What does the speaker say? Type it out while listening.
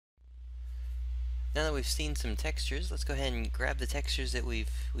Now that we've seen some textures, let's go ahead and grab the textures that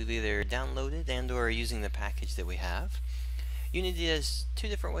we've either downloaded and or are using the package that we have. Unity has two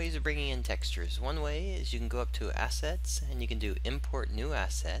different ways of bringing in textures. One way is you can go up to Assets and you can do Import New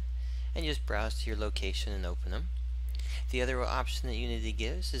Asset and just browse to your location and open them. The other option that Unity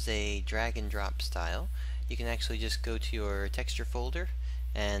gives is a drag and drop style. You can actually just go to your texture folder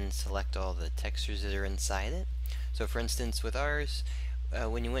and select all the textures that are inside it. So for instance, with ours,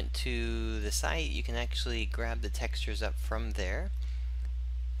 when you went to the site, you can actually grab the textures up from there.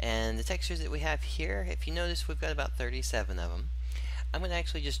 And the textures that we have here, if you notice, we've got about 37 of them. I'm going to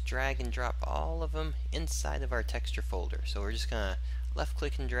actually just drag and drop all of them inside of our texture folder. So we're just going to left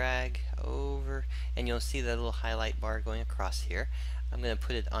click and drag over, and you'll see that little highlight bar going across here. I'm going to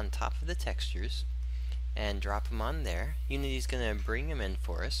put it on top of the textures and drop them on there. Unity's going to bring them in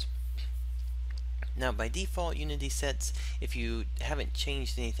for us. Now by default, Unity sets, if you haven't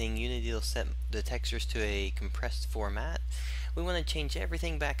changed anything, Unity will set the textures to a compressed format. We want to change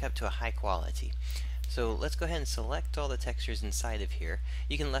everything back up to a high quality. So let's go ahead and select all the textures inside of here.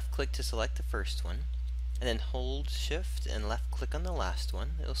 You can left click to select the first one, and then hold shift and left click on the last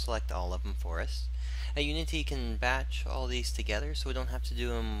one. It'll select all of them for us. Unity can batch all these together so we don't have to do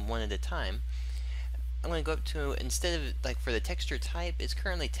them one at a time. I'm going to go up to, instead of, like for the texture type, it's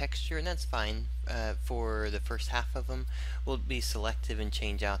currently texture, and that's fine. For the first half of them, we'll be selective and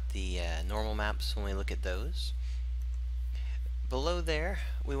change out the normal maps when we look at those. Below there,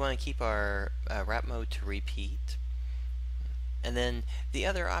 we want to keep our wrap mode to repeat. And then the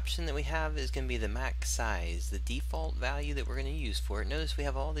other option that we have is going to be the max size, the default value that we're going to use for it. Notice we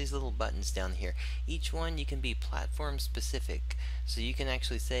have all these little buttons down here. Each one you can be platform specific. So you can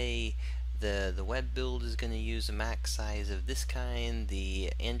actually say the web build is going to use a max size of this kind,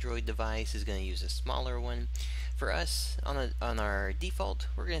 the Android device is going to use a smaller one. For us, on our default,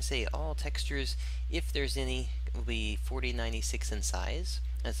 we're going to say all textures, if there's any, will be 4096 in size.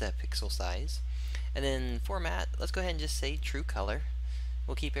 That's that pixel size. And then format, let's go ahead and just say true color.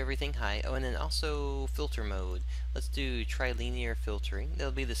 We'll keep everything high. Oh, and then also filter mode. Let's do trilinear filtering.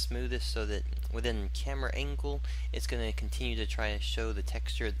 That'll be the smoothest, so that within camera angle, it's going to continue to try to show the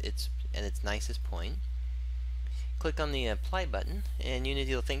texture at its nicest point. Click on the apply button, and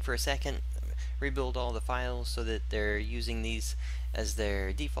Unity will think for a second, rebuild all the files so that they're using these as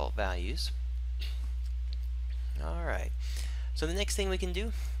their default values. Alright, so the next thing we can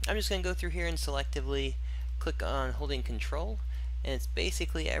do, I'm just going to go through here and selectively click on holding control, and it's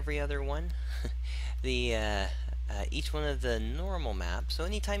basically every other one. Each one of the normal maps, so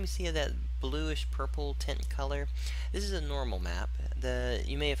anytime you see that bluish purple tint color, this is a normal map.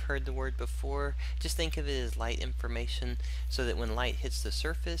 You may have heard the word before. Just think of it as light information, so that when light hits the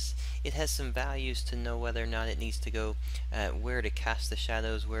surface, it has some values to know whether or not it needs to go, where to cast the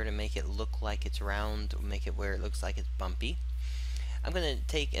shadows, where to make it look like it's round, make it where it looks like it's bumpy. I'm going to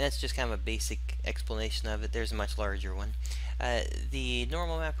take, and that's just kind of a basic explanation of it. There's a much larger one. The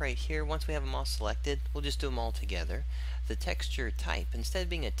normal map right here, once we have them all selected, we'll just do them all together. The texture type, instead of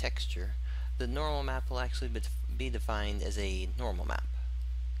being a texture, the normal map will actually be defined as a normal map.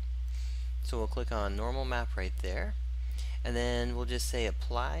 So we'll click on normal map right there, and then we'll just say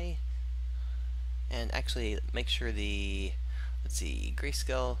apply, and actually make sure the, let's see,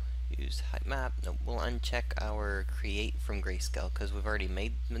 grayscale, use height map. No, we'll uncheck our create from grayscale because we've already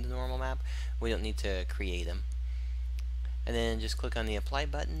made the normal map. We don't need to create them. And then just click on the apply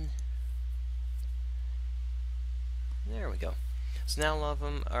button. There we go. So now all of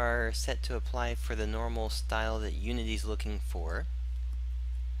them are set to apply for the normal style that Unity's looking for.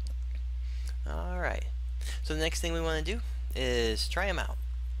 Alright, so the next thing we want to do is try them out.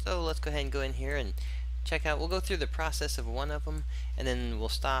 So let's go ahead and go in here and check out. We'll go through the process of one of them, and then we'll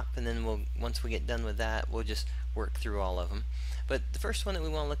stop, and then once we get done with that, we'll just work through all of them. But the first one that we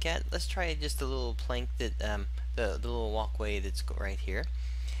want to look at, let's try just a little plank that the little walkway that's right here.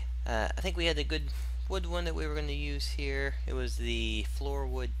 I think we had a good wood one that we were going to use here. It was the floor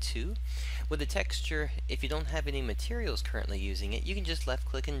wood 2. With the texture, if you don't have any materials currently using it, you can just left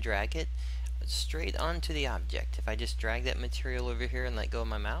click and drag it straight onto the object. If I just drag that material over here and let go of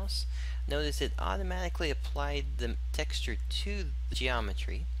my mouse, notice it automatically applied the texture to the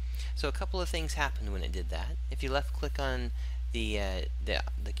geometry. So a couple of things happened when it did that. If you left click on the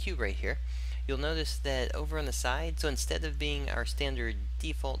cube right here, you'll notice that over on the side, so instead of being our standard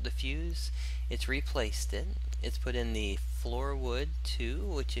default diffuse, it's replaced it. It's put in the floor wood 2,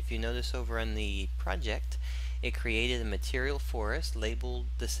 which if you notice over on the project, it created a material for us labeled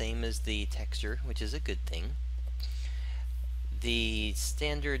the same as the texture, which is a good thing. The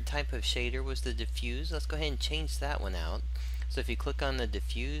standard type of shader was the diffuse. Let's go ahead and change that one out. So if you click on the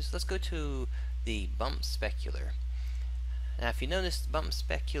diffuse, let's go to the bump specular. Now if you notice the bump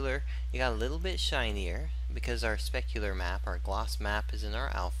specular, you got a little bit shinier because our specular map, our gloss map, is in our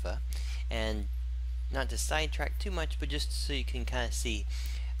alpha. And not to sidetrack too much, but just so you can kind of see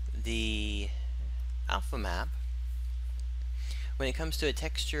the alpha map, when it comes to a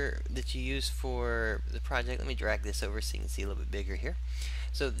texture that you use for the project, let me drag this over so you can see a little bit bigger here.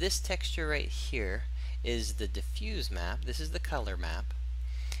 So this texture right here is the diffuse map. This is the color map.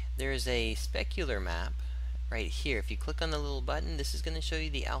 There's a specular map right here. If you click on the little button, this is going to show you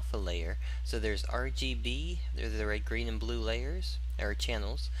the alpha layer. So there's RGB, there's the red, green, and blue layers, or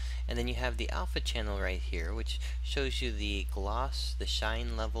channels, and then you have the alpha channel right here, which shows you the gloss, the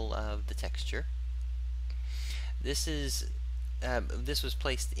shine level of the texture. This was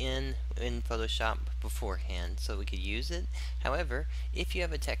placed in Photoshop beforehand so we could use it. However, if you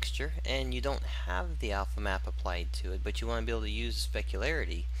have a texture and you don't have the alpha map applied to it, but you want to be able to use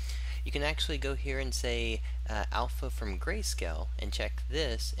specularity, you can actually go here and say alpha from grayscale and check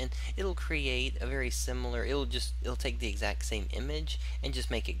this, and it'll create a very similar, it'll take the exact same image and just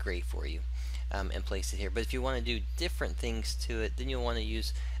make it gray for you and place it here. But if you want to do different things to it, then you'll want to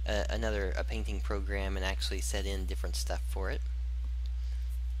use a painting program and actually set in different stuff for it.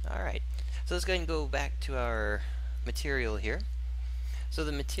 Alright, so let's go ahead and go back to our material here. So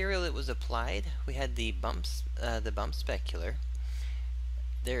the material that was applied, we had the bump specular.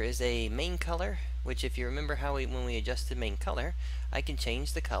 There is a main color, which if you remember how when we adjusted main color, I can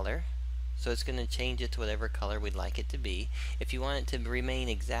change the color. So it's going to change it to whatever color we'd like it to be. If you want it to remain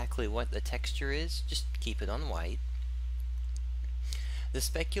exactly what the texture is, just keep it on white. The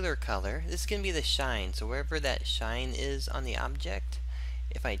specular color, this is going to be the shine. So wherever that shine is on the object,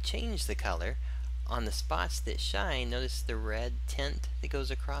 if I change the color, on the spots that shine, notice the red tint that goes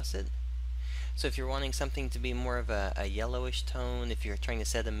across it. So if you're wanting something to be more of a yellowish tone, if you're trying to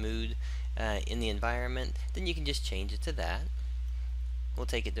set a mood in the environment, then you can just change it to that. We'll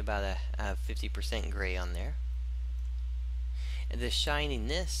take it to about a 50% gray on there. And the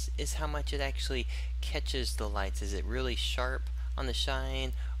shininess is how much it actually catches the lights. Is it really sharp on the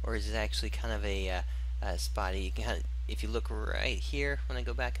shine, or is it actually kind of a spotty? You can kind of, if you look right here, when I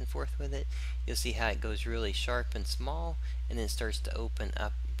go back and forth with it, you'll see how it goes really sharp and small, and then starts to open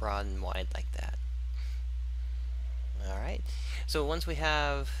up broad and wide like that. Alright, so once we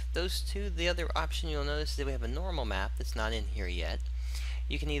have those two, the other option you'll notice is that we have a normal map that's not in here yet.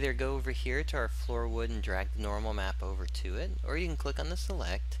 You can either go over here to our floor wood and drag the normal map over to it, or you can click on the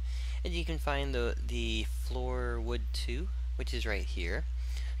select, and you can find the floor wood 2, which is right here.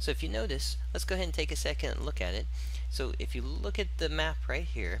 So if you notice, let's go ahead and take a second and look at it. So if you look at the map right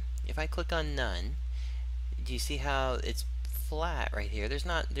here, if I click on none, do you see how it's flat right here? There's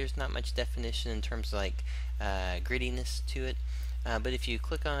not much definition in terms of like grittiness to it. But if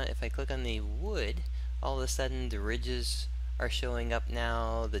I click on the wood, all of a sudden the ridges are showing up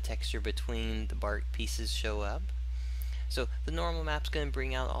now. The texture between the bark pieces show up. So the normal map's going to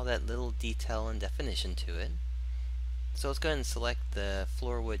bring out all that little detail and definition to it. So let's go ahead and select the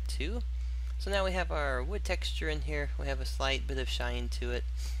floor wood 2. So now we have our wood texture in here. We have a slight bit of shine to it,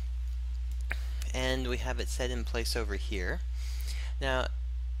 and we have it set in place over here. Now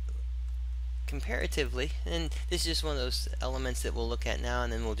comparatively, and this is just one of those elements that we'll look at now,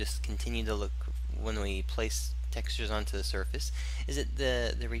 and then we'll just continue to look when we place textures onto the surface, is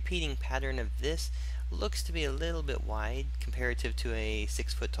that the repeating pattern of this looks to be a little bit wide comparative to a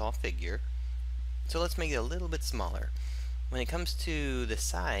 6-foot tall figure. So let's make it a little bit smaller. When it comes to the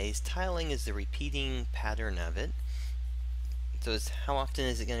size, tiling is the repeating pattern of it. So it's how often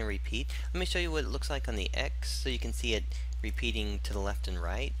is it going to repeat? Let me show you what it looks like on the X so you can see it repeating to the left and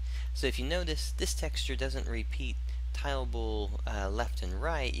right. So if you notice, this texture doesn't repeat tileable left and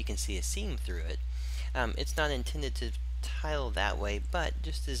right. You can see a seam through it. It's not intended to tile that way, but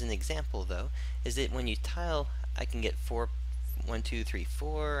just as an example though, is that when you tile, I can get 1, 2, 3,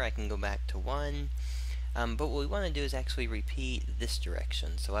 4, I can go back to 1. But what we want to do is actually repeat this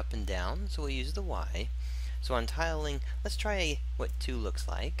direction, so up and down, so we'll use the Y. So on tiling, let's try what 2 looks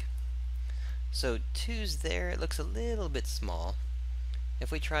like. So 2's there, it looks a little bit small.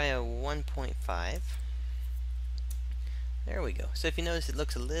 If we try a 1.5, there we go. So if you notice, it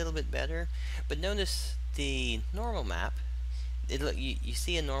looks a little bit better, but notice the normal map. You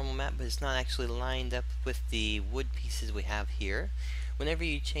see a normal map, but it's not actually lined up with the wood pieces we have here. Whenever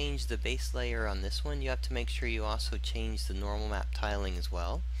you change the base layer on this one, you have to make sure you also change the normal map tiling as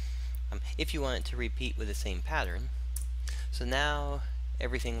well, if you want it to repeat with the same pattern. So now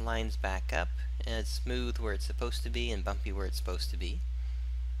everything lines back up, and it's smooth where it's supposed to be and bumpy where it's supposed to be.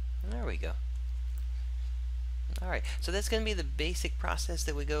 There we go. Alright, so that's going to be the basic process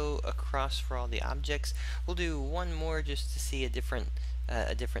that we go across for all the objects. We'll do one more just to see a different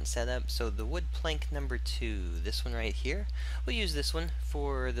setup. So the wood plank number 2, this one right here, we'll use this one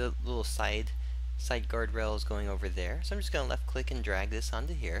for the little side guardrails going over there. So I'm just going to left click and drag this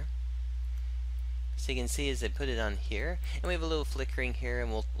onto here. So you can see as I put it on here, and we have a little flickering here,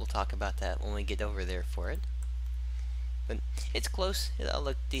 and we'll talk about that when we get over there for it. But it's close. It'll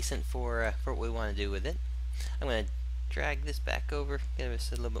look decent for what we want to do with it. I'm going to drag this back over, give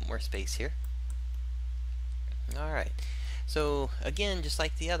us a little bit more space here. Alright, so again, just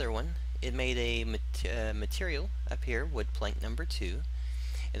like the other one, it made a material up here, wood plank number 2.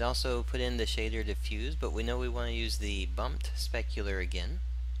 It also put in the shader diffuse, but we know we want to use the bumped specular again.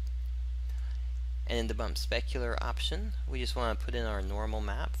 And in the bump specular option, we just want to put in our normal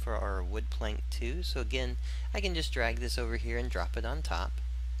map for our wood plank 2. So again, I can just drag this over here and drop it on top.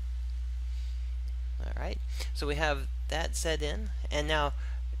 Alright, so we have that set in, and now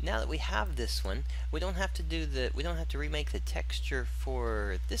that we have this one, we don't have to remake the texture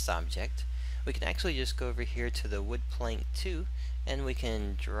for this object. We can actually just go over here to the wood plank 2 and we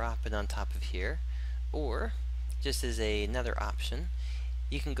can drop it on top of here. Or, just as another option,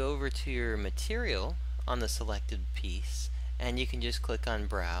 you can go over to your material on the selected piece and you can just click on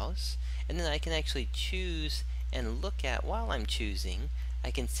browse, and then I can actually choose and look at, while I'm choosing, I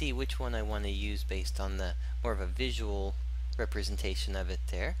can see which one I want to use based on the more of a visual representation of it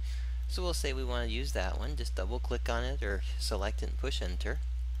there. So we'll say we want to use that one. Just double click on it or select it and push enter.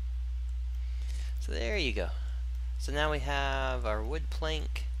 So there you go. So now we have our wood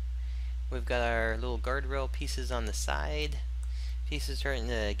plank. We've got our little guardrail pieces on the side. Pieces starting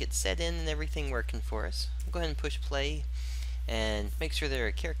to get set in and everything working for us. We'll go ahead and push play and make sure that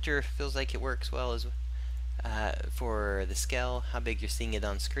our character feels like it works well as for the scale, how big you're seeing it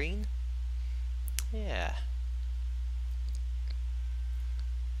on screen. Yeah.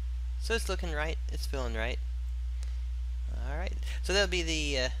 So it's looking right, it's feeling right. Alright, so that'll be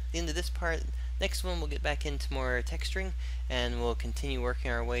the end of this part. Next one we'll get back into more texturing, and we'll continue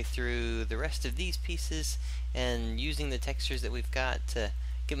working our way through the rest of these pieces and using the textures that we've got to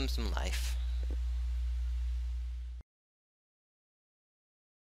give them some life.